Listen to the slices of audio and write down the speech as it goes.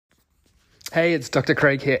Hey, it's Dr.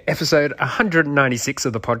 Craig here, episode 196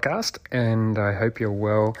 of the podcast, and I hope you're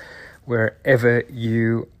well wherever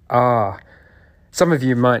you are. Some of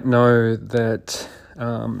you might know that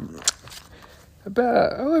about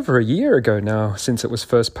over a year ago now, since it was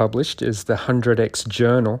first published, is the 100X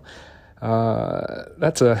Journal.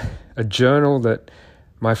 That's a journal that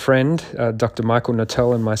my friend, Dr. Michael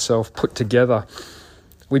Natel, and myself put together.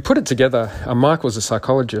 We put it together, Mike was a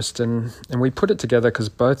psychologist, and we put it together because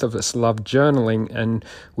both of us love journaling, and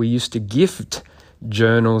we used to gift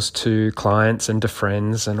journals to clients and to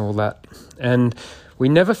friends and all that. And we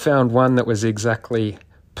never found one that was exactly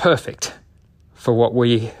perfect for what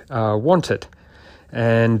we wanted.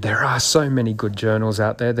 And there are so many good journals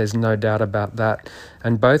out there, there's no doubt about that.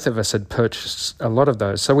 And both of us had purchased a lot of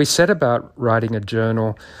those. So we set about writing a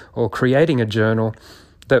journal or creating a journal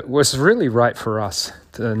that was really right for us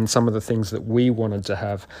and some of the things that we wanted to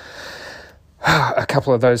have. A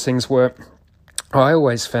couple of those things were, I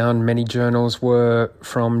always found many journals were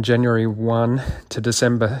from January 1 to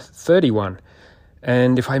December 31.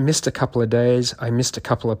 And if I missed a couple of days, I missed a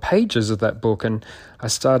couple of pages of that book, and I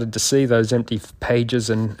started to see those empty pages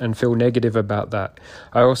and feel negative about that.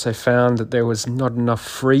 I also found that there was not enough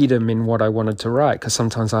freedom in what I wanted to write, because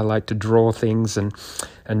sometimes I like to draw things and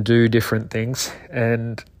do different things.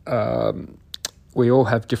 And we all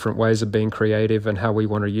have different ways of being creative and how we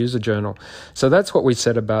want to use a journal. So that's what we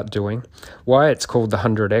set about doing. Why it's called the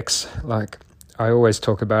 100X, like I always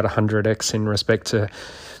talk about 100X in respect to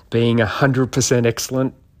being 100%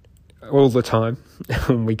 excellent all the time.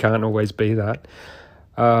 We can't always be that.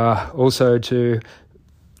 Also to,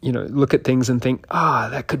 look at things and think,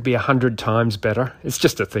 that could be 100 times better. It's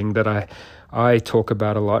just a thing that I talk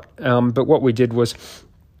about a lot. But what we did was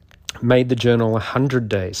made the journal 100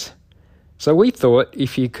 days. So we thought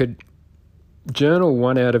if you could journal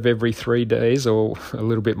 1 out of every 3 days, or a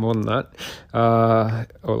little bit more than that,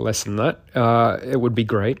 or less than that, it would be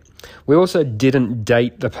great. We also didn't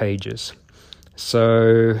date the pages.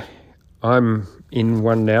 So I'm in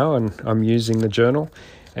one now and I'm using the journal,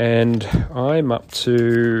 and I'm up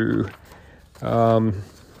to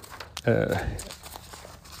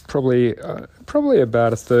probably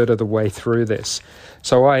about a third of the way through this.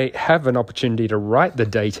 So I have an opportunity to write the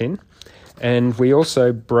date in. And we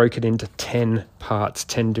also broke it into 10 parts,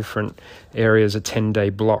 10 different areas of 10-day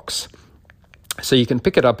blocks. So you can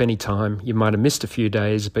pick it up anytime. You might have missed a few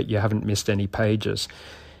days, but you haven't missed any pages.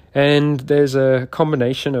 And there's a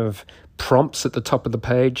combination of prompts at the top of the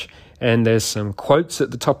page, and there's some quotes at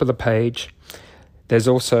the top of the page. There's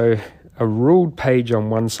also a ruled page on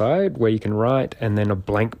one side where you can write, and then a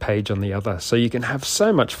blank page on the other. So you can have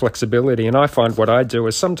so much flexibility. And I find what I do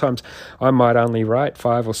is sometimes I might only write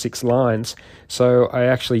 5 or 6 lines. So I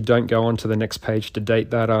actually don't go on to the next page to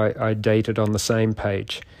date that. I date it on the same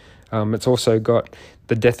page. It's also got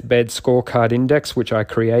the deathbed scorecard index, which I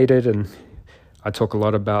created. And I talk a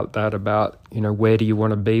lot about that, about, where do you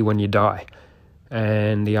want to be when you die?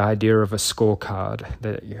 And the idea of a scorecard,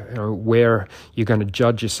 that where you're going to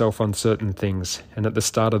judge yourself on certain things. And at the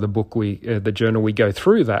start of the book, the journal, we go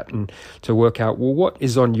through that and to work out, what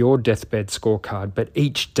is on your deathbed scorecard? But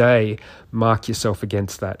each day, mark yourself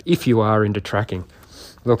against that if you are into tracking.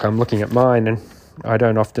 Look, I'm looking at mine, and I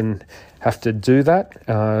don't often have to do that.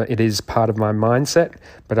 It is part of my mindset,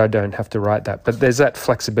 but I don't have to write that. But there's that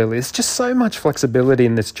flexibility. There's just so much flexibility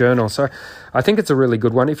in this journal. So I think it's a really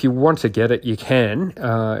good one. If you want to get it, you can.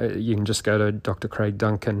 You can just go to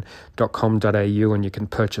drcraigduncan.com.au and you can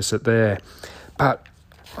purchase it there. But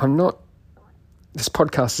this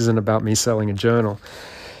podcast isn't about me selling a journal.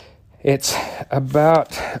 It's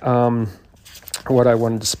about... what I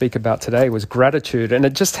wanted to speak about today was gratitude, and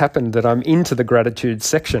it just happened that I'm into the gratitude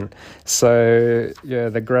section. So,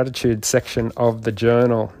 the gratitude section of the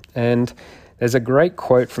journal. And there's a great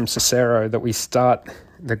quote from Cicero that we start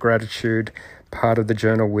the gratitude part of the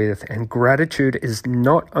journal with. And gratitude is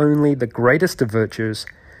not only the greatest of virtues,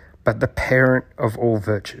 but the parent of all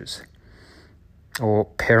virtues, or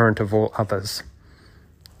parent of all others.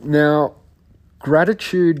 Now,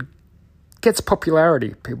 gratitude gets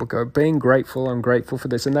popularity. People go, being grateful, I'm grateful for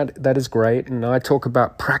this, and that is great. And I talk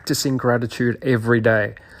about practicing gratitude every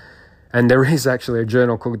day. And there is actually a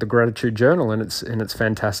journal called the Gratitude Journal, and it's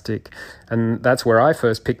fantastic. And that's where I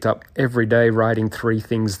first picked up every day writing 3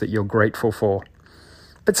 things that you're grateful for.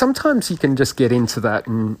 But sometimes you can just get into that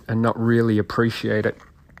and not really appreciate it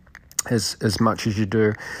as much as you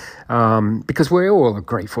do, because we all are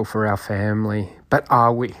grateful for our family. But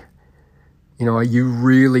are we? Are you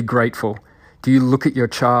really grateful? Do you look at your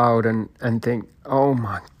child and think, oh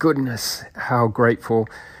my goodness, how grateful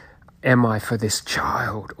am I for this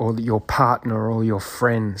child, or your partner, or your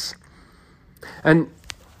friends? And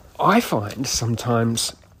I find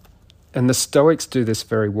sometimes, and the Stoics do this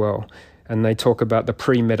very well, and they talk about the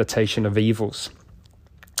premeditation of evils.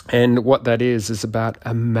 And what that is about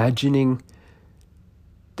imagining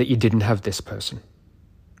that you didn't have this person.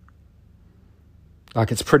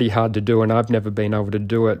 Like, it's pretty hard to do, and I've never been able to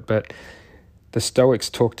do it, but the Stoics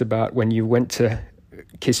talked about when you went to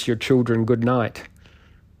kiss your children goodnight,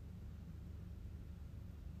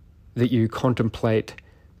 that you contemplate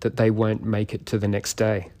that they won't make it to the next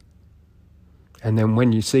day. And then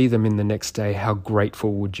when you see them in the next day, how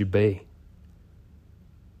grateful would you be?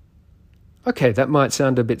 Okay, that might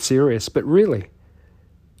sound a bit serious, but really,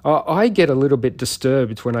 I get a little bit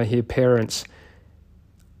disturbed when I hear parents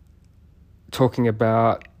talking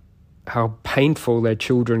about how painful their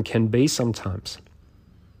children can be sometimes.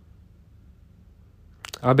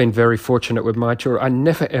 I've been very fortunate with my children. I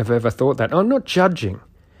never, ever thought that. I'm not judging,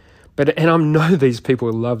 and I know these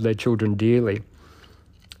people love their children dearly,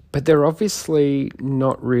 but they're obviously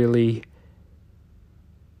not really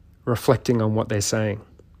reflecting on what they're saying.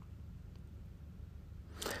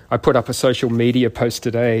 I put up a social media post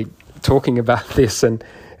today talking about this, and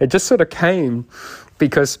it just sort of came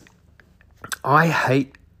because I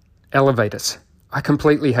hate elevators. I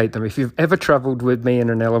completely hate them. If you've ever traveled with me in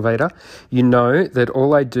an elevator, you know that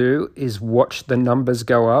all I do is watch the numbers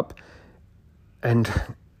go up, and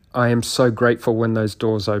I am so grateful when those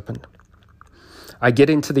doors open. I get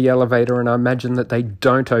into the elevator and I imagine that they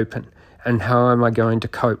don't open, and how am I going to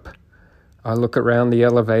cope? I look around the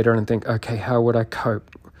elevator and think, okay, how would I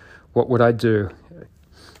cope? What would I do?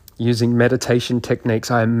 Using meditation techniques,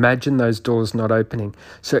 I imagine those doors not opening.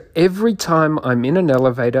 So every time I'm in an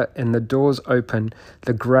elevator and the doors open,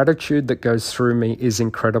 the gratitude that goes through me is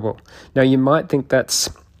incredible. Now, you might think that's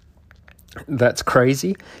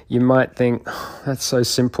crazy. You might think, oh, that's so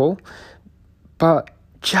simple. But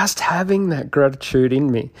just having that gratitude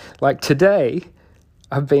in me, like today,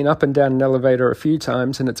 I've been up and down an elevator a few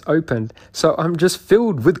times and it's opened. So I'm just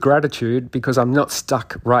filled with gratitude because I'm not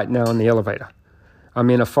stuck right now in the elevator. I'm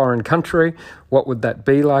in a foreign country. What would that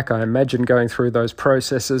be like? I imagine going through those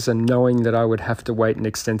processes and knowing that I would have to wait an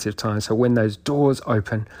extensive time. So when those doors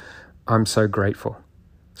open, I'm so grateful.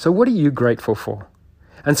 So what are you grateful for?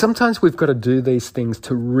 And sometimes we've got to do these things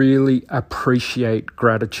to really appreciate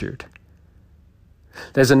gratitude.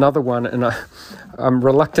 There's another one, and I'm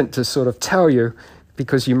reluctant to sort of tell you,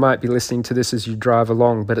 because you might be listening to this as you drive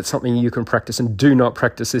along, but it's something you can practice, and do not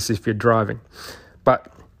practice this if you're driving.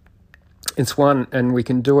 But it's one, and we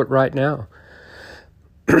can do it right now.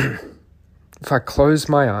 If I close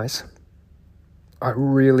my eyes, I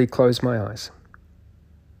really close my eyes.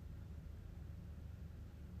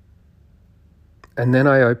 And then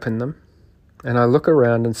I open them, and I look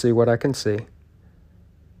around and see what I can see.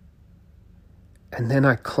 And then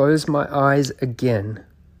I close my eyes again.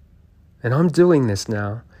 And I'm doing this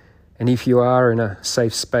now. And if you are in a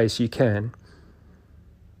safe space, you can.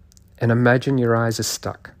 And imagine your eyes are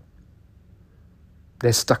stuck.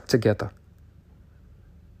 They're stuck together.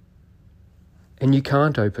 And you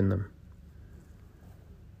can't open them.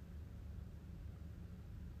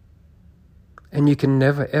 And you can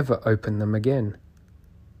never, ever open them again.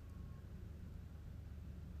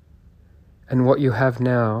 And what you have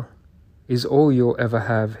now is all you'll ever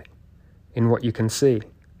have in what you can see.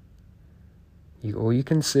 All you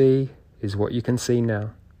can see is what you can see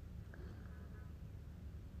now.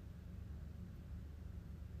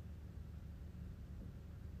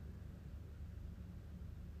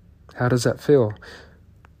 How does that feel?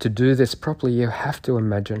 To do this properly, you have to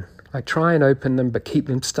imagine. Like, try and open them, but keep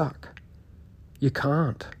them stuck. You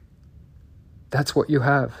can't. That's what you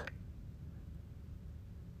have.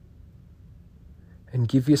 And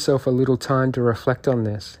give yourself a little time to reflect on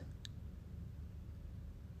this.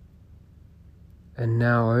 And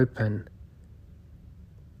now open.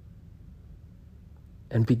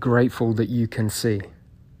 And be grateful that you can see.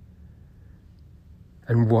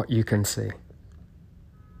 And what you can see.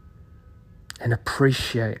 And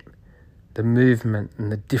appreciate the movement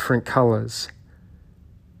and the different colors.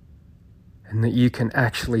 And that you can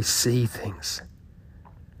actually see things.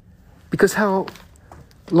 Because how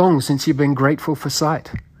long since you've been grateful for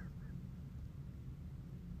sight?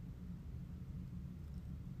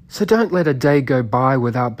 So don't let a day go by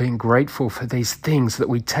without being grateful for these things that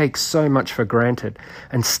we take so much for granted,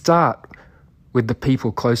 and start with the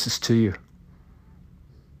people closest to you.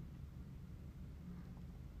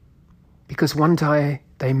 Because one day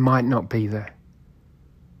they might not be there.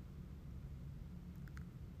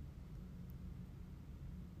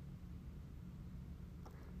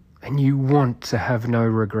 And you want to have no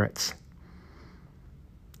regrets.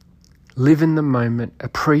 Live in the moment,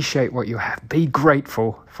 appreciate what you have, be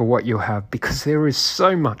grateful for what you have, because there is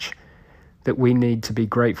so much that we need to be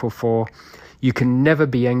grateful for. You can never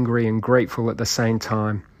be angry and grateful at the same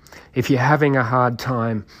time. If you're having a hard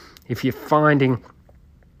time, if you're finding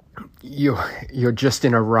you're just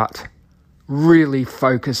in a rut, really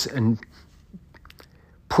focus and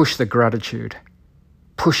push the gratitude.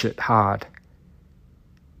 Push it hard.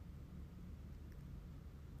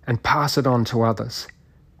 And pass it on to others.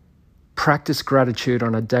 Practice gratitude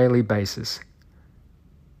on a daily basis.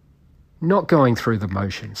 Not going through the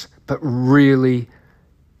motions, but really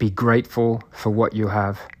be grateful for what you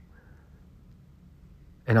have.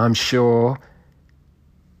 And I'm sure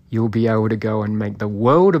you'll be able to go and make the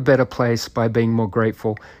world a better place by being more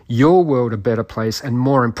grateful, your world a better place, and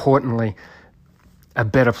more importantly, a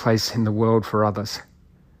better place in the world for others.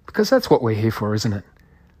 Because that's what we're here for, isn't it?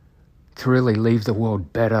 To really leave the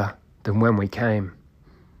world better than when we came.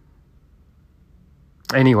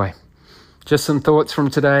 Anyway, just some thoughts from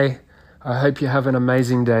today. I hope you have an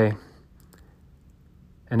amazing day.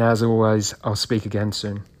 And as always, I'll speak again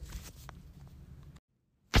soon.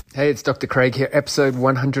 Hey, it's Dr. Craig here, episode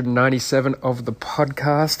 197 of the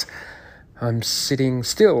podcast. I'm sitting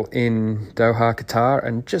still in Doha, Qatar,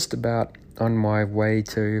 and just about on my way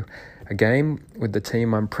to a game with the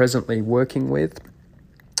team I'm presently working with,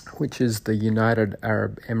 which is the United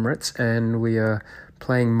Arab Emirates, and we are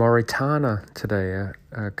playing Mauritania today,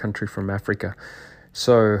 a country from Africa.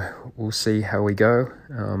 So we'll see how we go.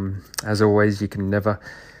 As always, you can never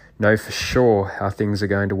know for sure how things are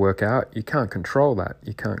going to work out. You can't control that.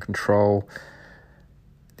 You can't control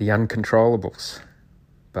the uncontrollables,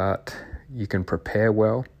 but you can prepare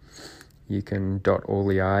well. You can dot all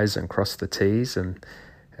the I's and cross the T's, and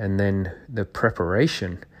then the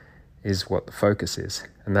preparation is what the focus is.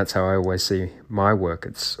 And that's how I always see my work.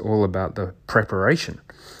 It's all about the preparation.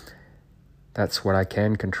 That's what I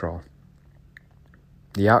can control.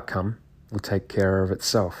 The outcome will take care of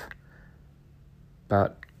itself.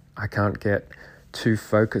 But I can't get too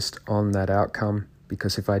focused on that outcome,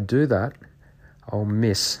 because if I do that, I'll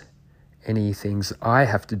miss any things I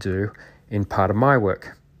have to do in part of my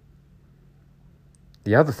work.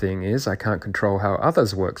 The other thing is I can't control how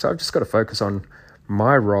others work, so I've just got to focus on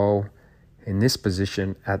my role in this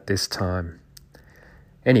position at this time.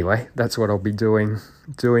 Anyway, that's what I'll be doing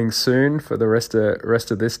soon for the rest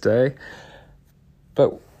of this day.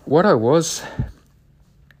 But what I was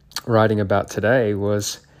writing about today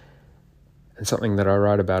was, and something that I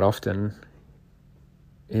write about often,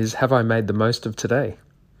 is have I made the most of today?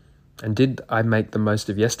 And did I make the most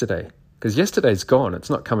of yesterday? Because yesterday's gone, it's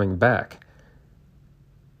not coming back.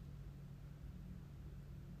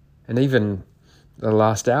 And even the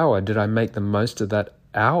last hour, did I make the most of that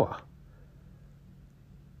hour?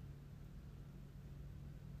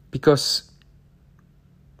 Because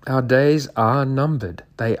our days are numbered.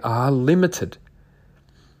 They are limited.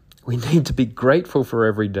 We need to be grateful for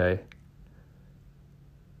every day.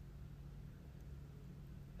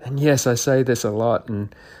 And yes, I say this a lot,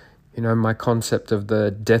 and my concept of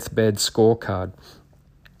the deathbed scorecard,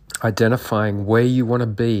 identifying where you want to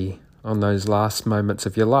be on those last moments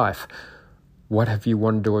of your life. What have you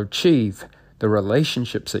wanted to achieve? The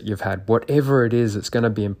relationships that you've had, whatever it is that's going to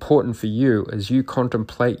be important for you as you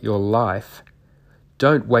contemplate your life.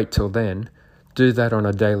 Don't wait till then. Do that on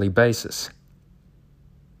a daily basis.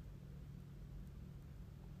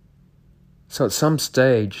 So at some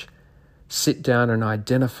stage, sit down and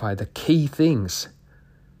identify the key things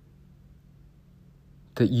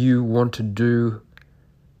that you want to do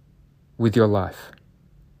with your life.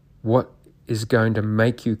 What is going to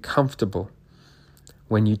make you comfortable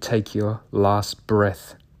when you take your last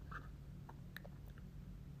breath?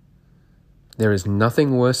 There is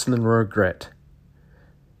nothing worse than regret.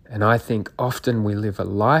 And I think often we live a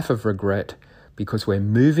life of regret because we're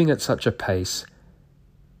moving at such a pace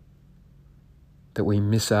that we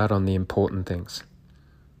miss out on the important things.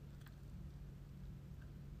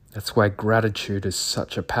 That's why gratitude is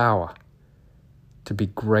such a power. To be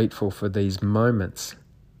grateful for these moments.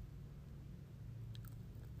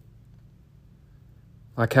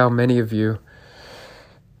 Like how many of you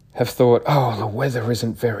have thought, oh, the weather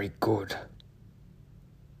isn't very good.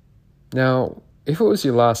 Now, if it was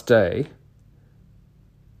your last day,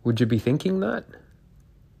 would you be thinking that?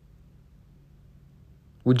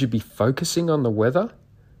 Would you be focusing on the weather?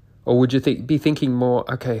 Or would you be thinking more,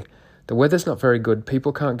 okay, the weather's not very good,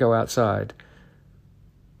 people can't go outside.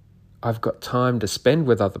 I've got time to spend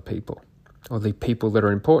with other people, or the people that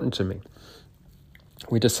are important to me.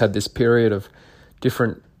 We just had this period of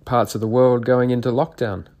different parts of the world going into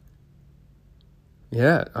lockdown.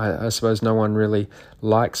 Yeah, I suppose no one really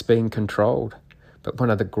likes being controlled. But one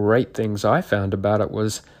of the great things I found about it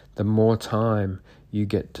was the more time you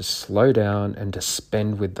get to slow down and to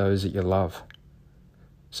spend with those that you love.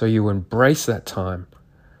 So you embrace that time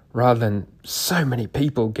rather than so many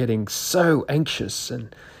people getting so anxious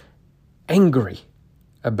and angry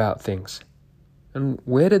about things. And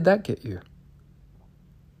where did that get you?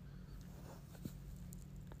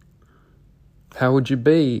 How would you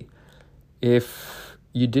be if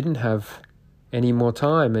you didn't have any more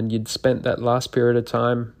time and you'd spent that last period of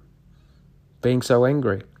time being so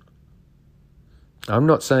angry? I'm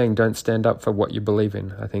not saying don't stand up for what you believe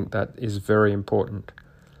in. I think that is very important.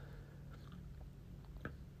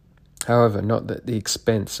 However, not at the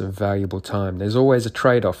expense of valuable time. There's always a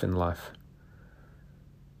trade-off in life.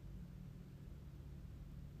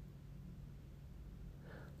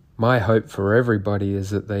 My hope for everybody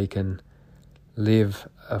is that they can live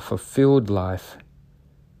a fulfilled life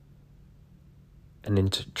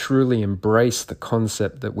and to truly embrace the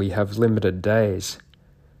concept that we have limited days,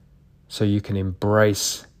 so you can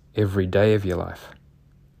embrace every day of your life.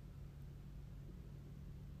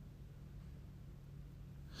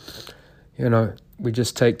 You know, we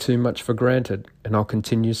just take too much for granted, and I'll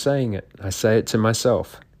continue saying it. I say it to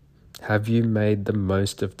myself. Have you made the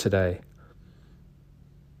most of today?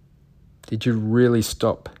 Did you really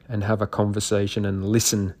stop and have a conversation and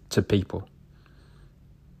listen to people?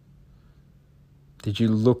 Did you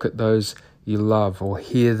look at those you love or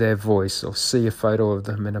hear their voice or see a photo of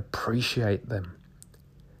them and appreciate them?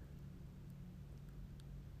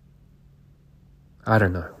 I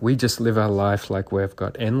don't know. We just live our life like we've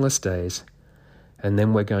got endless days, and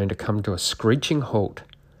then we're going to come to a screeching halt,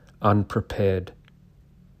 unprepared.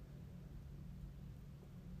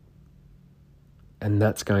 And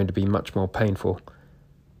that's going to be much more painful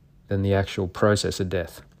than the actual process of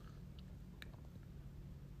death.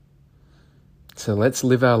 So let's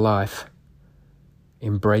live our life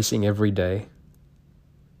embracing every day,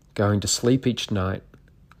 going to sleep each night,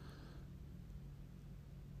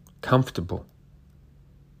 comfortable.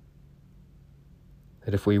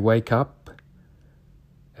 That if we wake up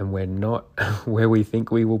and we're not where we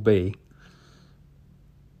think we will be,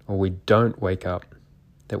 or we don't wake up,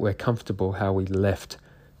 that we're comfortable how we left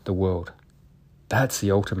the world. That's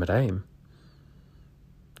the ultimate aim.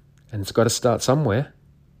 And it's got to start somewhere.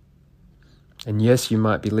 And yes, you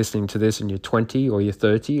might be listening to this and you're 20 or you're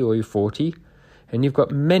 30 or you're 40, and you've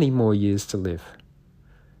got many more years to live,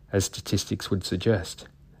 as statistics would suggest.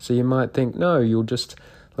 So you might think, no, you'll just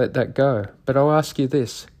let that go. But I'll ask you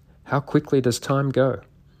this, how quickly does time go?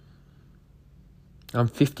 I'm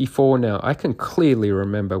 54 now. I can clearly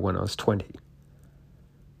remember when I was 20.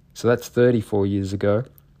 So that's 34 years ago.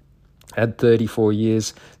 Add 34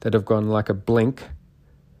 years that have gone like a blink,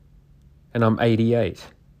 and I'm 88.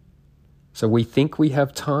 So we think we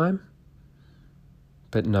have time,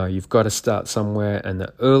 but no, you've got to start somewhere, and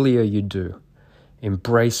the earlier you do,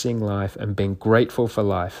 embracing life and being grateful for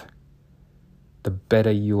life, the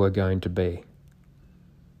better you are going to be.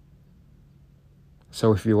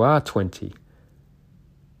 So if you are 20,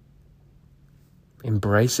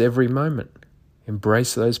 embrace every moment.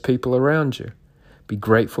 Embrace those people around you. Be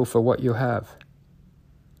grateful for what you have.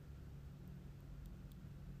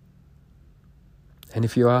 And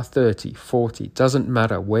if you are 30, 40, doesn't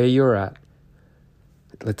matter where you're at,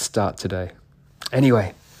 let's start today.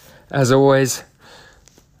 Anyway, as always,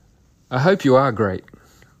 I hope you are great.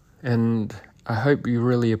 And I hope you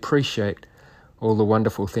really appreciate all the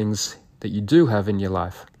wonderful things that you do have in your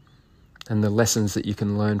life and the lessons that you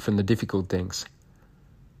can learn from the difficult things.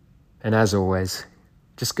 And as always,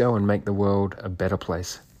 just go and make the world a better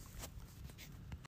place.